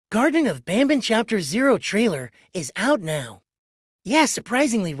Garten of BanBan Chapter 0 trailer is out now. Yeah,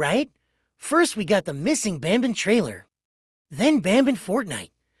 surprisingly, right? First we got the missing BanBan trailer. Then BanBan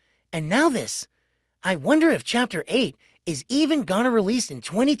Fortnite. And now this. I wonder if Chapter 8 is even gonna release in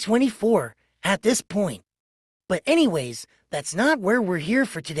 2024 at this point. But anyways, that's not where we're here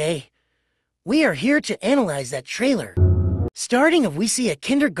for today. We are here to analyze that trailer. Starting off, we see a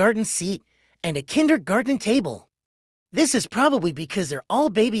kindergarten seat and a kindergarten table. This is probably because they're all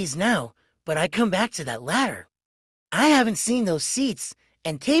babies now, but I come back to that latter. I haven't seen those seats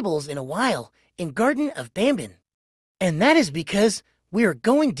and tables in a while in Garten of BanBan. And that is because we are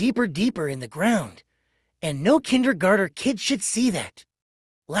going deeper in the ground. And no kindergarten kid should see that.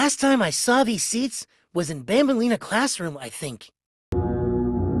 Last time I saw these seats was in Bambalina classroom, I think.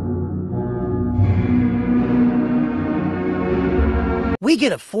 We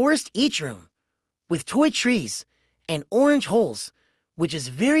get a forest each room with toy trees and orange holes, which is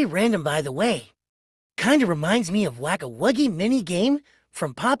very random by the way. Kinda reminds me of Whack-a-Wuggy mini game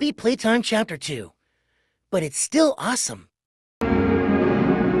from Poppy Playtime Chapter 2. But it's still awesome.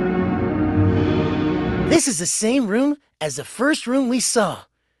 This is the same room as the first room we saw.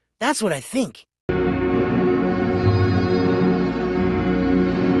 That's what I think.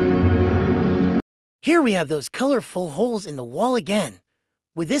 Here we have those colorful holes in the wall again,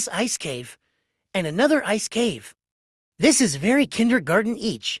 with this ice cave and another ice cave. This is very kindergarten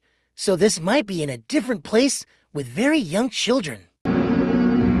each, so this might be in a different place with very young children.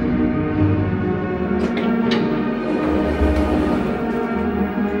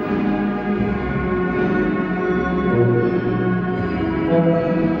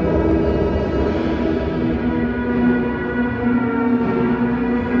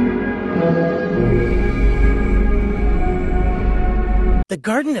 The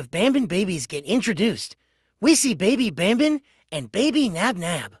Garten of BanBan babies get introduced. We see Baby BanBan and Baby Nab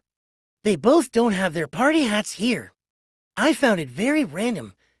Nab. They both don't have their party hats here. I found it very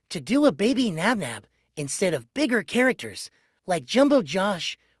random to do a Baby Nab Nab instead of bigger characters like Jumbo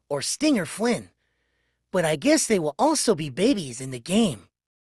Josh or Stinger Flynn. But I guess they will also be babies in the game.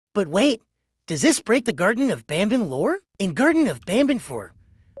 But wait, does this break the Garten of BanBan lore? In Garten of BanBan 4,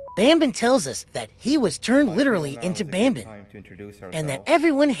 BanBan tells us that he was turned literally into BanBan, and that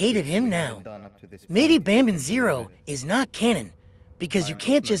everyone hated him now. Maybe BanBan 0 is not canon, because you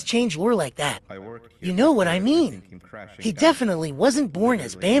can't just change lore like that. You know what I mean? He definitely wasn't born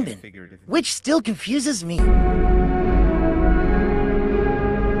as BanBan, which still confuses me.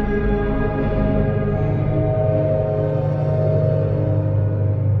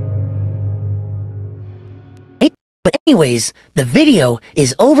 But anyways, the video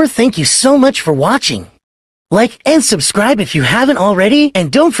is over. Thank you so much for watching. Like and subscribe if you haven't already,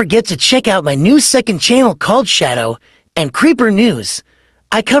 and don't forget to check out my new second channel called Shadow and Creeper News.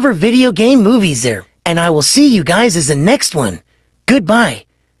 I cover video game movies there, and I will see you guys as the next one. Goodbye.